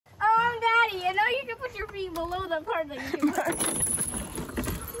put your feet below the part that you can put.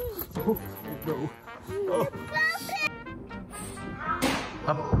 Oh, no. Oh.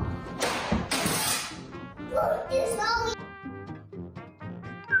 Up.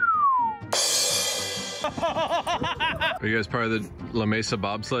 Are you guys part of the La Mesa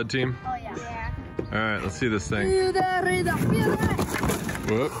bobsled team? Oh yeah. Yeah. All right, let's see this thing. Feel that.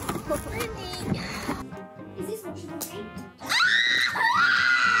 Whoop. Is this what you're doing?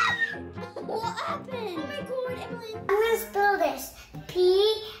 What happened? Oh my god, Emily. I'm gonna spell this.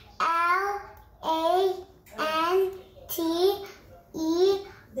 P-L-A-N-T-E-R-S.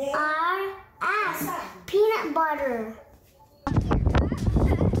 Peanut butter.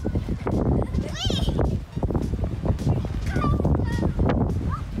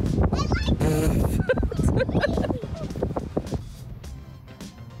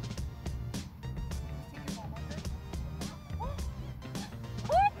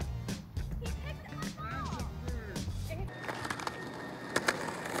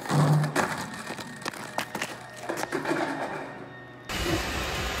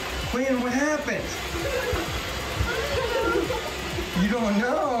 Clayton, what happened? You don't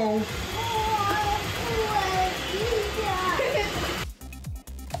know?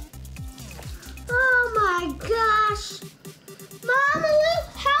 Oh my gosh! Mama, will you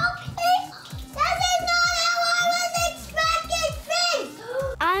help me? That is not how I was expecting things!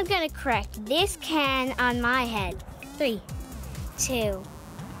 I'm gonna crack this can on my head. 3, 2,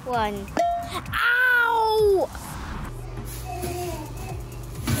 1. Ow!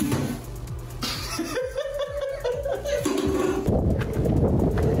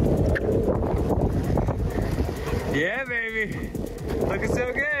 Yeah, baby. Looking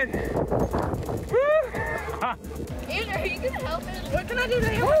so good. Woo! Andrew, are you gonna help me? What can I do to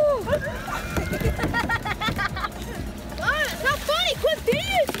help? It's not funny. Quit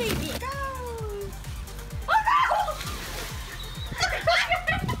videotaping. Go! Oh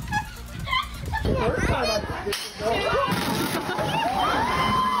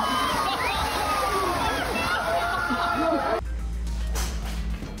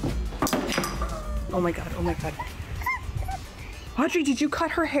Oh my god, oh my god. Audrey, did you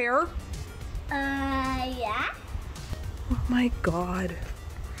cut her hair? yeah. Oh my god.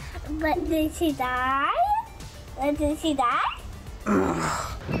 But did she die? Did she die?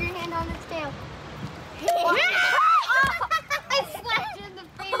 Ugh. Put your hand on its tail. I slapped you in the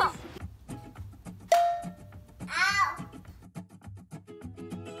face. Ow.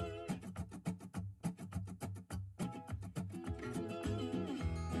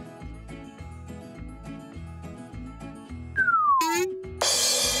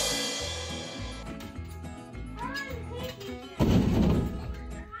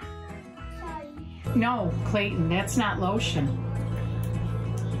 No, Clayton, that's not lotion.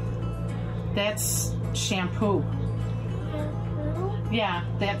 That's shampoo. Yeah,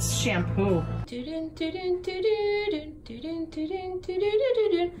 that's shampoo.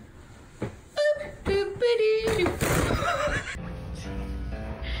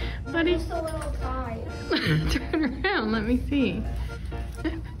 Buddy, Just a little time. turn around, let me see.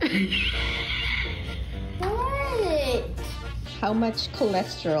 What? How much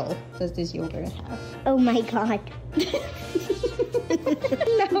cholesterol does this yogurt have? Oh my god.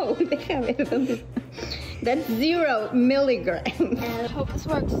 No, they have it on this. That's 0 milligrams. I hope this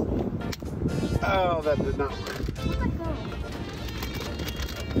works. Oh, that did not work.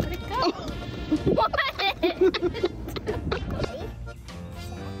 Where'd it go? What?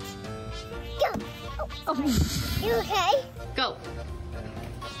 Go. Oh. You okay? Go.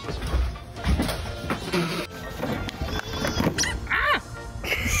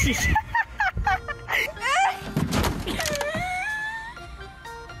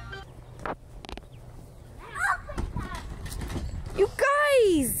 You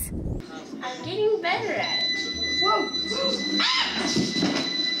guys! I'm getting better at it. Whoa.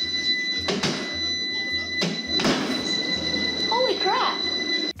 Holy crap.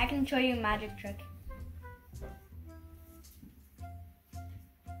 I can show you a magic trick.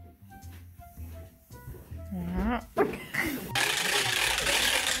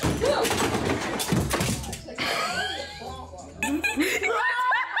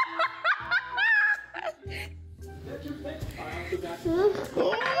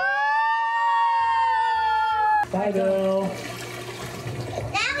 Bye, girl.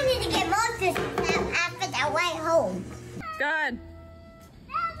 Now we need to get Moses after that way home. Good.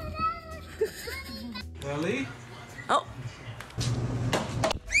 Lily? Oh.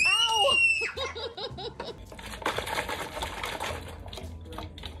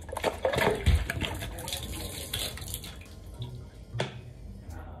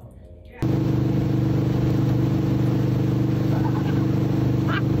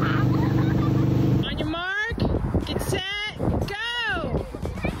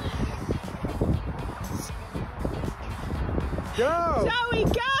 Zoe,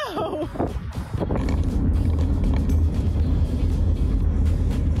 go!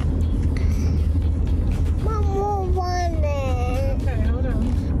 Mom want it. Okay, hold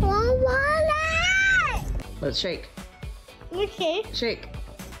on. Mom want it. Let's shake. Okay. Shake.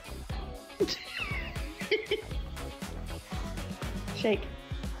 Shake.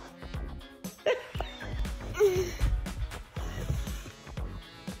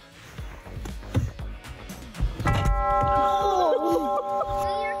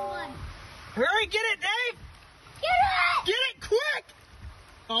 Hurry, get it, Dave! Get it quick!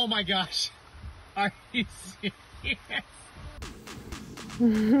 Oh my gosh. Are you serious?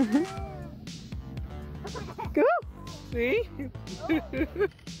 Go! See?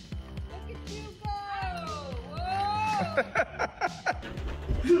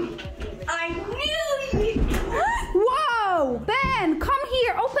 I knew you. Whoa, Ben, come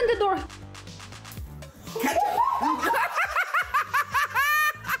here. Open the door.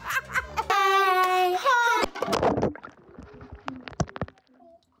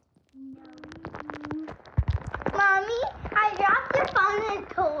 Mommy, I dropped your phone in the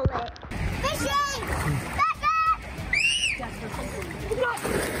toilet. Fishing! Back up!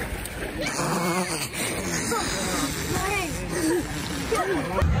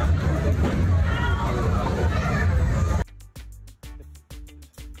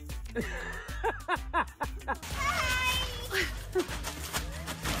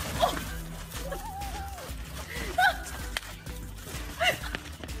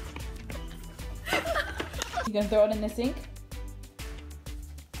 You gonna throw it in the sink?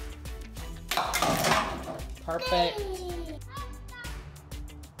 Perfect.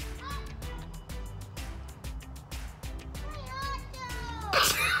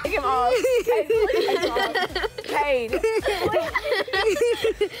 Take him off. Kate, please take him off. Kate. Kate,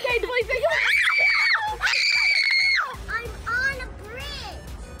 please take him off. I'm on a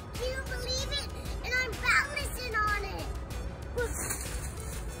bridge. Do you believe it? And I'm balancing on it.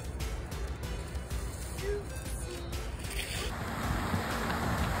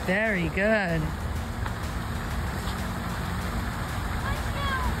 Very good.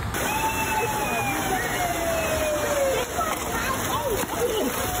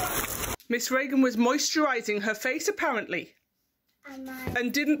 Miss Reagan was moisturizing her face apparently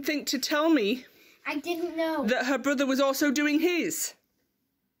and didn't think to tell me I didn't know. that her brother was also doing his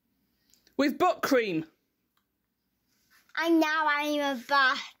with butt cream. I'm a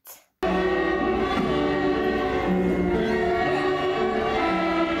bot.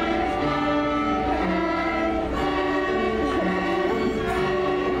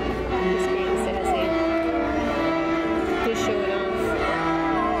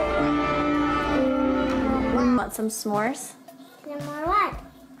 Want some s'mores? Some more what?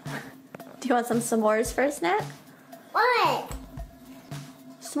 Do you want some s'mores for a snack? What?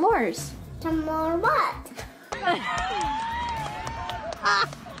 S'mores. Some more what?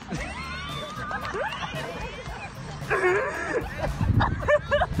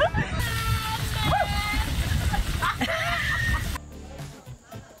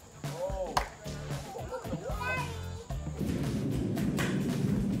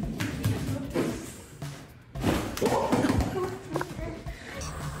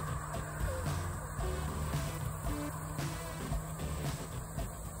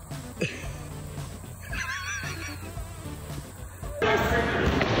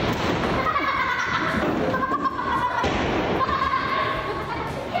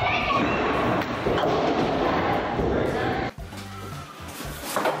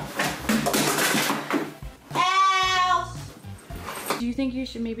 Do you think you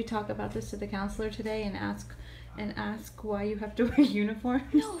should maybe talk about this to the counselor today and ask why you have to wear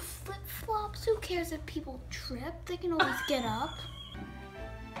uniforms? No, flip-flops. Who cares if people trip? They can always get up.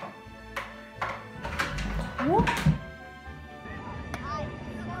 What?